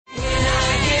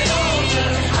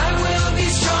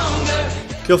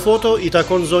Kjo foto i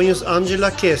takon zonjës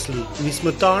Angela Kesley,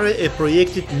 nismëtare e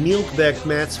projektit Milk Bagged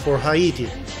Mats for Haiti.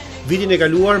 Vitin e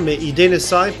kaluar me idenë e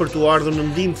saj për t'u ardhur në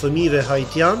ndihmë fëmijëve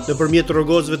haitian nëpërmjet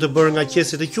rrogozëve të bërë nga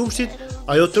qeset e qumshtit,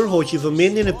 ajo tërhoqi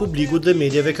vëmendjen e publikut dhe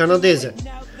mediave kanadeze.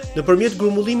 Nëpërmjet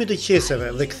grumbullimit të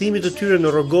qeseve dhe kthimit të tyre në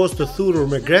rrogozë të thurur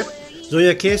me grep,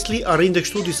 zonja Kesley arrinte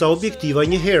kështu disa objektiva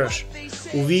njëherësh.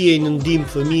 U vijej në ndihmë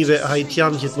fëmijëve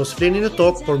haitian që të mos flenin në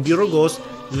tokë, por mbi rrogozë,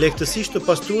 lehtësisht të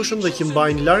pastrueshëm dhe që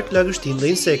mbajnë larg lagështinë dhe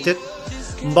insektet.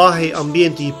 Mbahej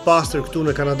ambienti i pastër këtu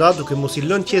në Kanada duke mos i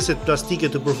lënë qeset plastike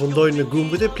të përfundojnë në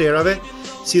grumbet e plerave,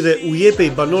 si dhe u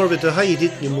jepej banorëve të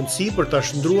Haitit një mundësi për ta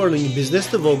shndruar në një biznes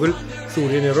të vogël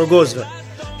thurjen e rrogozëve.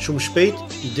 Shumë shpejt,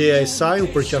 ideja e saj u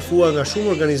përqafua nga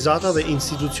shumë organizata dhe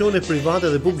institucione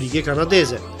private dhe publike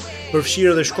kanadeze.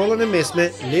 Përfshirë edhe shkollën e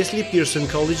mesme Leslie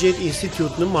Pearson Collegiate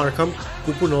Institute në Markham,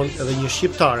 ku punon edhe një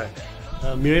shqiptare.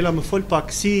 Mirela, më fol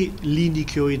pak si lindi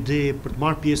kjo ide për të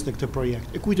marrë pjesë në këtë projekt.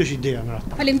 E kujt është ideja në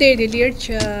radhë? Faleminderit ILIR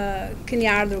që keni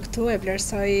ardhur këtu, e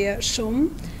vlerësoj shumë,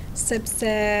 sepse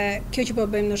kjo që po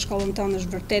bëjmë në shkollën tonë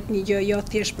është vërtet një gjë jo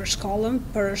thjesht për shkollën,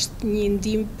 por është një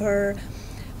ndihmë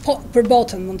për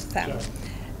botën, mund të them.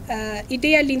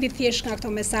 Ideja lindi thjesht nga këto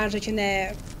mesazhe që ne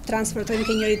transportojmë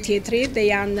ke njëri tjetrit dhe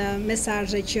janë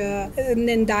mesazhe që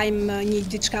ne ndajmë një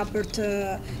diçka për të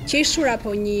qeshur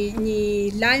apo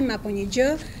një lajm apo një gjë,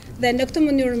 dhe në këtë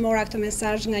mënyrë mora këtë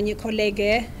mesazh nga një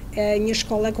kolege e një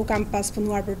shkolle ku kam pas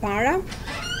punuar përpara.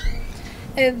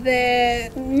 Edhe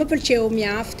më pëlqeu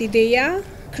mjaft ideja,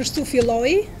 kështu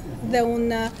filloi dhe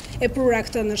unë e prura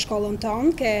këtë në shkollën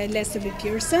tonë ke Leslie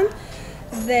Pearson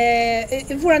dhe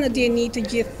e vura në dieni të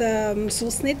gjithë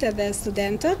mësuesnit edhe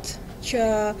studentët që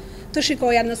të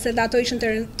shikoja nëse ato ishin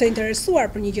të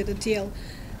interesuar për një gjë të tillë.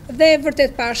 Dhe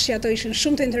vërtet pash që ato ishin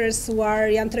shumë të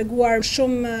interesuar, janë treguar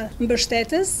shumë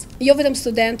mbështetës, jo vetëm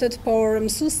studentët, por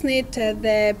mësuesnit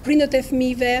dhe prindërit e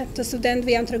fëmijëve të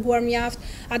studentëve janë treguar mjaft,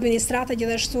 administrata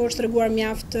gjithashtu është treguar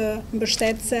mjaft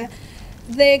mbështetëse.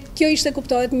 Dhe kjo ishte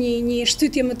kuptohet një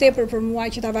shtytje më tepër për mua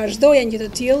që ta vazhdoja një gjë të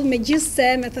tillë, megjithse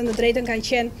me thënë të drejtën kanë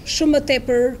qenë shumë më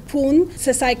tepër punë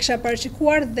se sa i kisha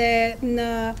paraqituar dhe në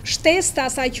shtesë të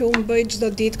asaj që unë bëj çdo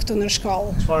ditë këtu në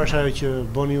shkollë. Çfarë është ajo që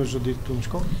bëni ju çdo ditë këtu në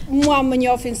shkollë? Mua më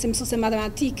njohin si mësuese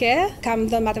matematike, kam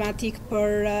dhënë matematikë për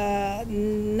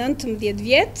 19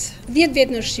 vjet, 10 vjet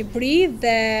në Shqipëri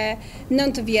dhe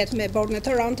 9 vjet me Bordën e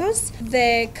Torontos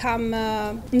dhe kam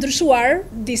ndryshuar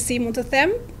disi, mund të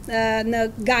them, në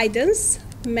guidance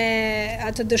me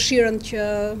atë dëshirën që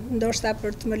ndoshta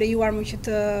për të më lejuar më që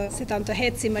të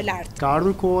heci më lart. Ka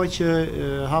ardhur koha që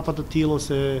hapa të tilla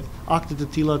ose akte të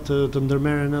tilla të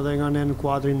ndërmerren edhe nga ne në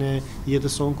kuadrin e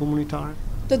jetës sonë komunitare?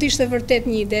 Do të ishte vërtet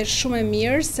një ide shumë e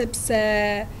mirë, sepse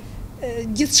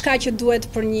gjithçka që duhet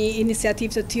për një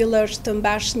iniciativë të tillë është të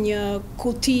mbash një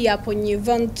kuti apo një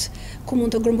vend ku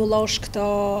mund të grumbullosh këto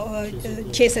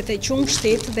qeset e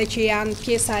qumshtit dhe që janë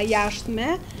pjesa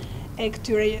jashtme e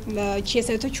këtyre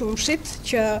qeseve të qumshtit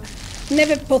që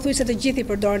neve pothuajse të gjithë i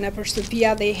përdorin për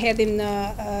shtëpia dhe i hedhim në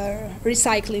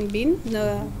recycling bin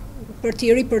për t'i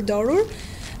ripërdorur.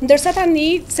 Ndërsa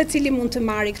tani secili mund të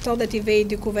marrë këto dhe t'i vejë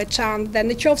diku veçantë dhe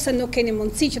nëse nuk keni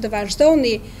mundësi që të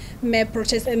vazhdoni me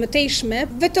procese e mëtejshme,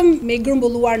 vetëm me i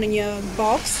grumbulluar në një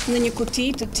box, në një kuti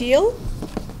të tillë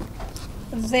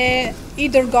dhe i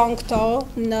dërgon këto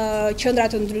në qendra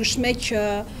të ndryshme që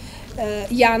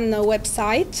janë në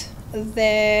website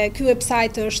dhe ky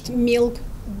website është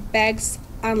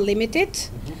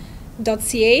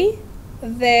milkbagsunlimited.ca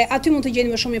dhe aty mund të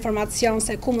gjeni më shumë informacion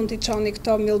se ku mund t'i çoni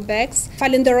këto milk bags.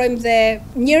 Falenderojmë dhe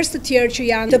njerëz të tjerë që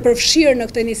janë të përfshirë në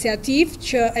këtë iniciativë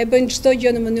që e bëjnë çdo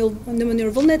gjë në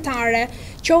mënyrë vullnetare,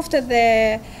 qoftë edhe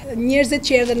njerëzit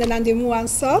që erdhën dhe na ndihmuan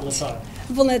sot,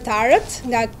 vullnetarët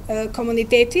nga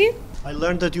komuniteti. I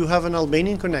learned that you have an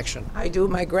Albanian connection. I do.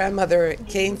 My grandmother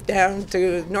came down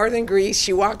to northern Greece.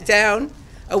 She walked down,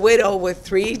 a widow with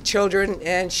 3 children,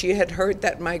 and she had heard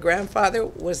that my grandfather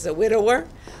was a widower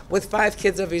with 5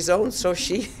 kids of his own, so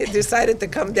she decided to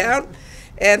come down,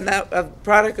 and a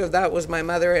product of that was my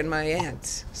mother and my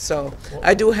aunt. So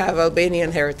I do have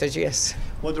Albanian heritage, yes.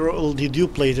 What role did you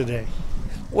play today?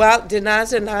 Well,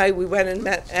 Dinaz and I, we went and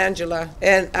met Angela,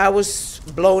 and I was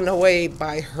blown away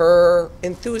by her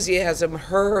enthusiasm,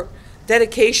 her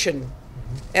dedication,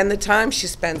 and the time she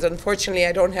spends. Unfortunately,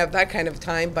 I don't have that kind of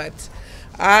time, but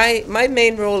my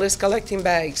main role is collecting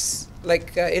bags.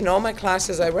 Like in all my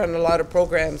classes, I run a lot of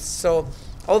programs, so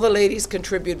all the ladies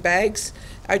contribute bags.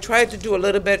 I try to do a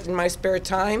little bit in my spare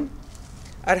time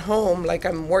at home, like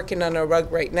I'm working on a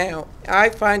rug right now. I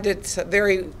find it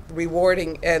very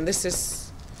rewarding, and this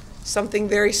is something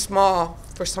very small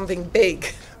for something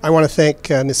big. I want to thank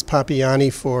Ms.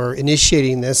 Papiani for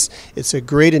initiating this. It's a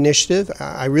great initiative.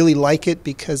 I really like it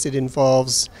because it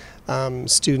involves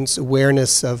students'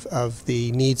 awareness of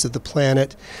the needs of the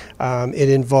planet. It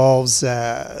involves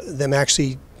them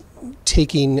actually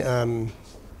taking a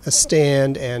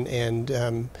stand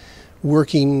and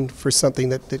working for something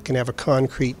that can have a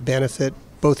concrete benefit,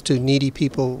 both to needy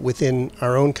people within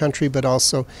our own country, but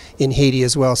also in Haiti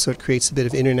as well, so it creates a bit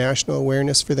of international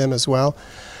awareness for them as well.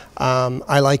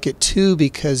 I like it too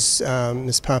because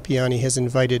Ms. Papiani has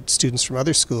invited students from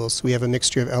other schools. We have a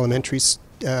mixture of elementary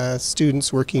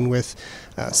students working with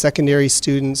secondary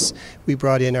students. We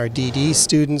brought in our DD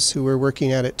students who were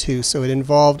working at it too, so it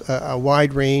involved a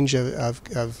wide range of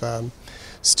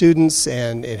students,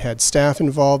 and it had staff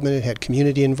involvement, it had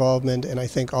community involvement, and I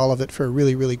think all of it for a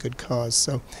really, really good cause.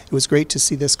 So it was great to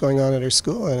see this going on at our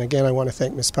school, and again I want to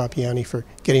thank Ms. Papiani for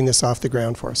getting this off the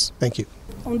ground for us. Thank you.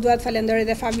 Unë dua të falenderoj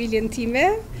dhe familjen time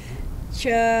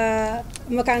që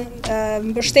më kanë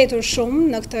mbështetur shumë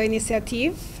në këtë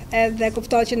iniciativë, edhe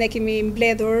kuptohet që ne kemi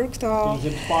mbledhur këto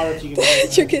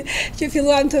që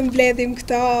filluam të mbledhim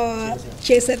këto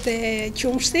qeset e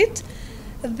qumshtit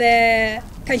dhe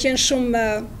kanë qenë shumë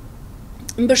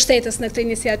mbështetës në këtë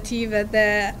iniciativë dhe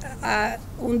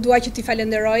unë dua që t'i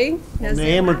falenderoj. Në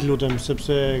emër të lutem,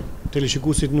 sepse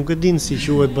teleshikuesit nuk e dinë si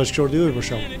quhet bashkëshorti ynë për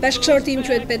shkak. Bashkëshorti im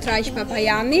quhet Petraq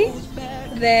Papajani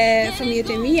dhe fëmijët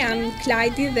e mi janë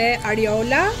Klajdi dhe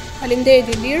Ariola. Faleminderit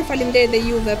ILIR, faleminderit dhe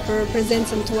juve për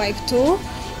prezencën tuaj këtu,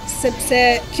 sepse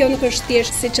kjo nuk është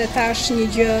thjesht, siç e thash, një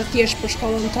gjë thjesht për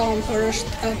shkollën tonë, por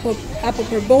është apo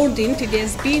për bordin,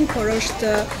 TDSB-n, por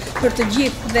është për të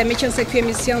gjithë, dhe meqense ky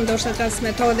emision ndoshta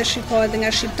transmetohet dhe shikohet edhe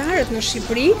nga shqiptarët në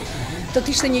Shqipëri, do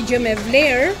të ishte një gjë me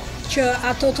vlerë që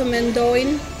ato të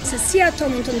mendojnë se si ato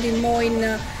mund të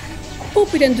ndihmojnë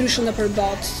popujt e ndryshëm nëpër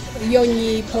botë, jo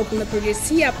një popull në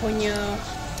përgjithësi apo një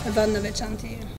vend në veçantë.